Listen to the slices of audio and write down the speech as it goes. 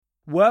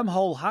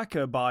Wormhole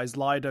hacker buys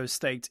Lido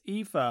staked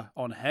Ether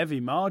on heavy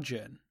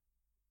margin.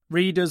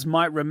 Readers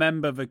might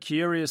remember the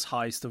curious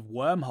heist of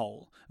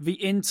Wormhole,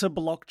 the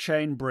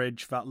inter-blockchain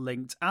bridge that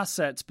linked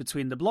assets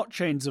between the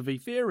blockchains of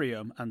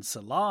Ethereum and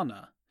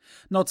Solana.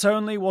 Not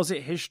only was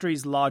it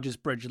history's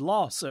largest bridge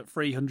loss at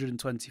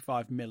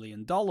 $325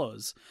 million,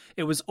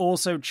 it was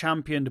also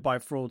championed by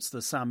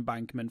fraudster Sam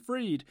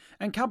Bankman-Fried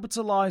and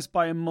capitalized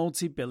by a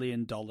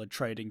multi-billion-dollar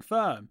trading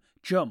firm,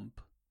 Jump.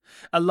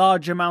 A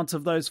large amount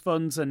of those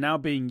funds are now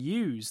being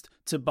used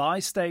to buy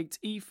staked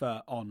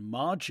Ether on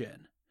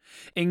margin.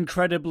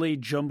 Incredibly,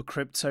 Jump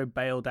Crypto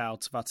bailed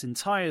out that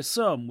entire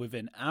sum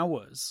within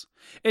hours.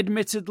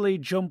 Admittedly,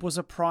 Jump was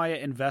a prior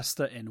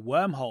investor in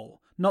Wormhole,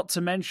 not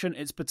to mention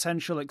its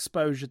potential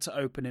exposure to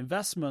open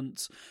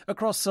investments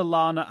across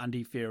Solana and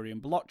Ethereum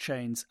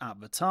blockchains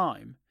at the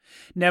time.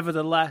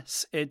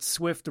 Nevertheless, its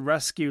swift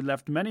rescue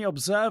left many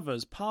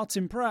observers part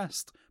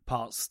impressed,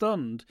 part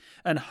stunned,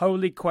 and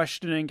wholly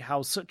questioning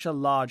how such a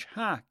large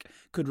hack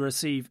could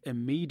receive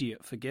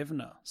immediate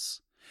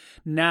forgiveness.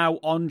 Now,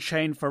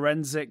 on-chain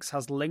forensics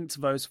has linked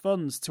those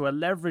funds to a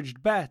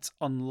leveraged bet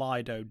on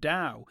Lido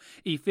DAO,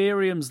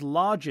 Ethereum's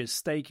largest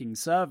staking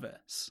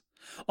service.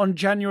 On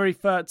January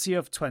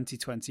 30th,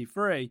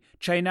 2023,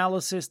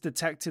 Chainalysis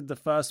detected the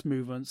first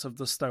movements of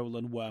the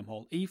stolen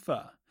Wormhole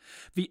Ether.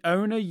 The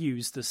owner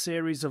used a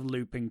series of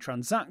looping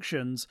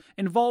transactions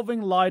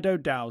involving Lido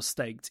DAO's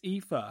staked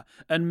Ether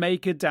and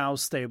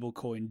MakerDAO's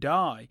stablecoin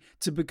DAI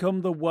to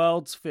become the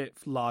world's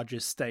fifth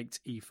largest staked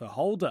Ether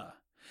holder.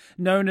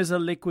 Known as a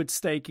liquid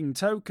staking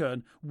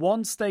token,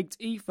 one staked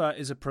Ether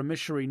is a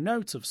promissory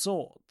note of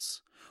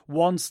sorts.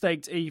 One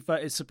staked Ether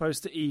is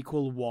supposed to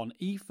equal one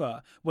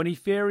Ether when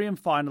Ethereum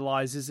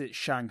finalizes its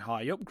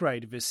Shanghai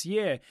upgrade this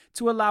year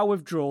to allow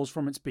withdrawals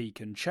from its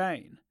beacon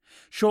chain.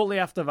 Shortly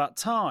after that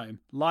time,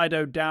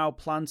 Lido DAO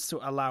plans to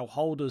allow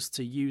holders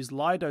to use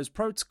Lido's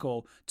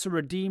protocol to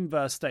redeem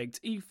their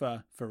staked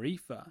Ether for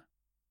Ether.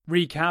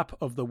 Recap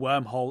of the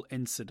Wormhole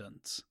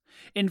incident.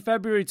 In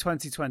February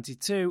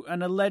 2022,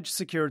 an alleged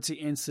security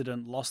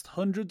incident lost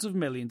hundreds of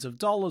millions of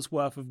dollars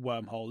worth of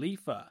Wormhole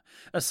Ether,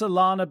 a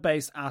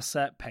Solana-based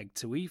asset pegged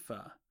to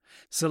Ether.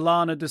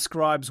 Solana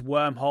describes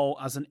Wormhole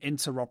as an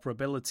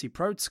interoperability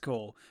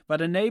protocol that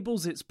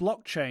enables its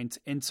blockchain to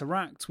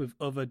interact with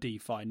other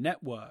DeFi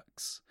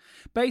networks.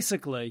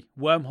 Basically,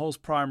 Wormhole's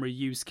primary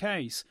use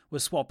case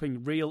was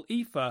swapping real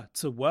Ether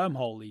to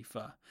Wormhole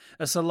Ether,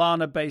 a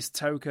Solana-based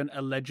token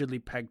allegedly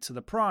pegged to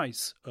the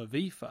price of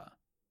Ether.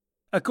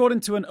 According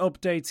to an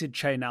updated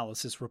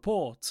Chainalysis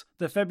report,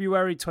 the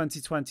February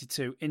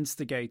 2022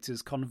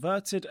 instigators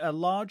converted a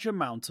large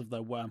amount of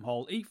their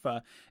Wormhole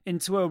Ether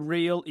into a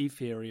real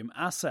Ethereum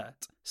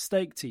asset,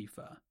 staked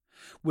Ether.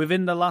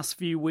 Within the last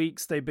few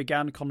weeks, they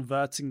began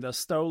converting their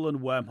stolen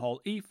Wormhole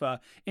Ether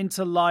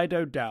into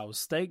Lido DAO's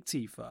staked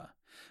Ether.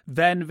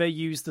 Then they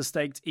used the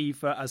staked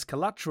Ether as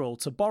collateral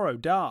to borrow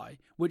DAI,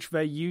 which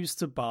they used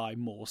to buy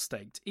more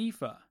staked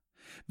Ether.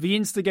 The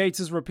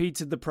instigators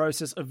repeated the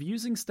process of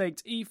using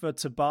staked Ether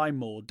to buy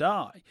more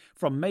DAI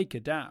from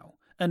MakerDAO,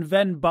 and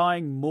then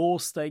buying more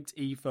staked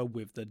Ether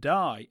with the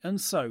DAI, and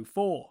so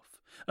forth,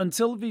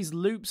 until these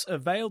loops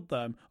availed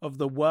them of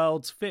the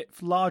world's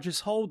fifth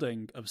largest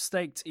holding of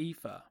staked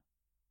Ether.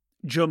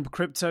 Jump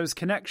Crypto's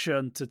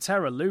connection to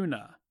Terra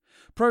Luna.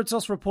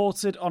 Protos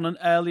reported on an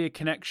earlier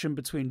connection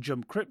between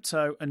Jump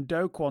Crypto and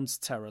Do Kwon's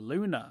Terra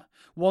Luna,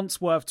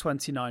 once worth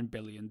 $29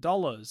 billion.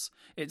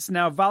 It's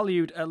now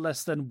valued at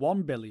less than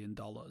 $1 billion.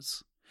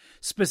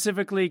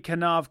 Specifically,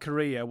 Kanav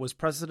Korea was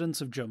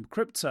president of Jump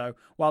Crypto,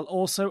 while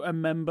also a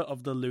member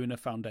of the Luna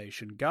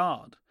Foundation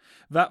Guard.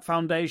 That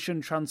foundation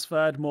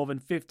transferred more than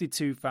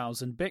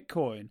 52,000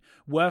 Bitcoin,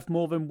 worth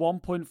more than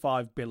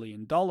 $1.5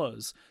 billion,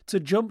 to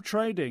Jump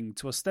Trading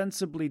to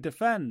ostensibly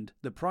defend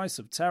the price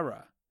of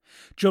Terra.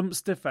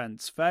 Jump's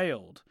defense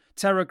failed.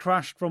 Terra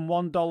crashed from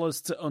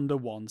 $1 to under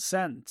 1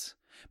 cent.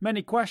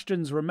 Many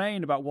questions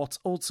remain about what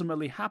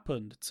ultimately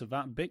happened to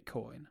that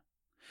Bitcoin.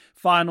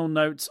 Final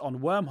notes on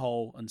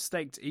Wormhole and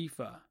staked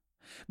Ether.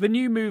 The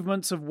new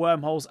movements of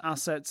Wormhole's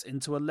assets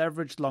into a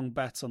leveraged long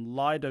bet on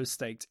Lido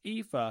staked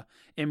Ether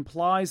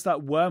implies that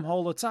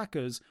Wormhole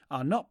attackers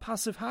are not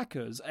passive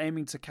hackers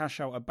aiming to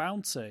cash out a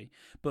bounty,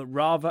 but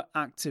rather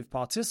active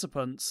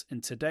participants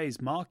in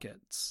today's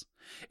markets.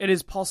 It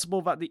is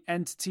possible that the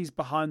entities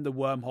behind the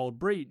Wormhole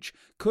breach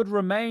could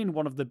remain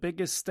one of the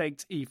biggest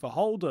staked Ether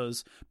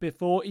holders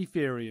before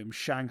Ethereum's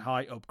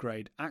Shanghai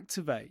upgrade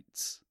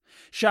activates.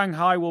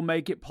 Shanghai will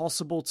make it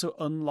possible to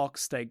unlock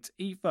staked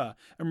Ether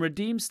and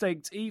redeem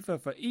staked Ether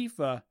for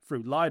Ether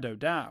through Lido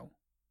DAO.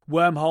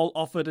 Wormhole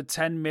offered a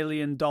 $10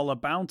 million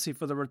bounty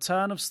for the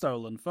return of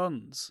stolen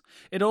funds.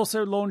 It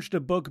also launched a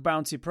bug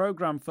bounty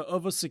program for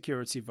other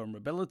security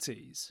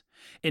vulnerabilities.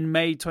 In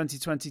May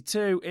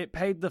 2022, it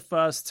paid the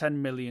first $10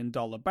 million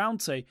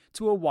bounty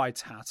to a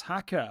white hat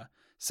hacker,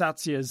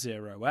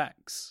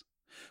 Satya0x.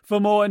 For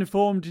more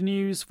informed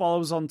news,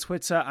 follow us on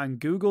Twitter and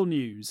Google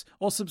News,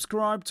 or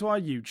subscribe to our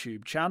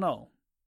YouTube channel.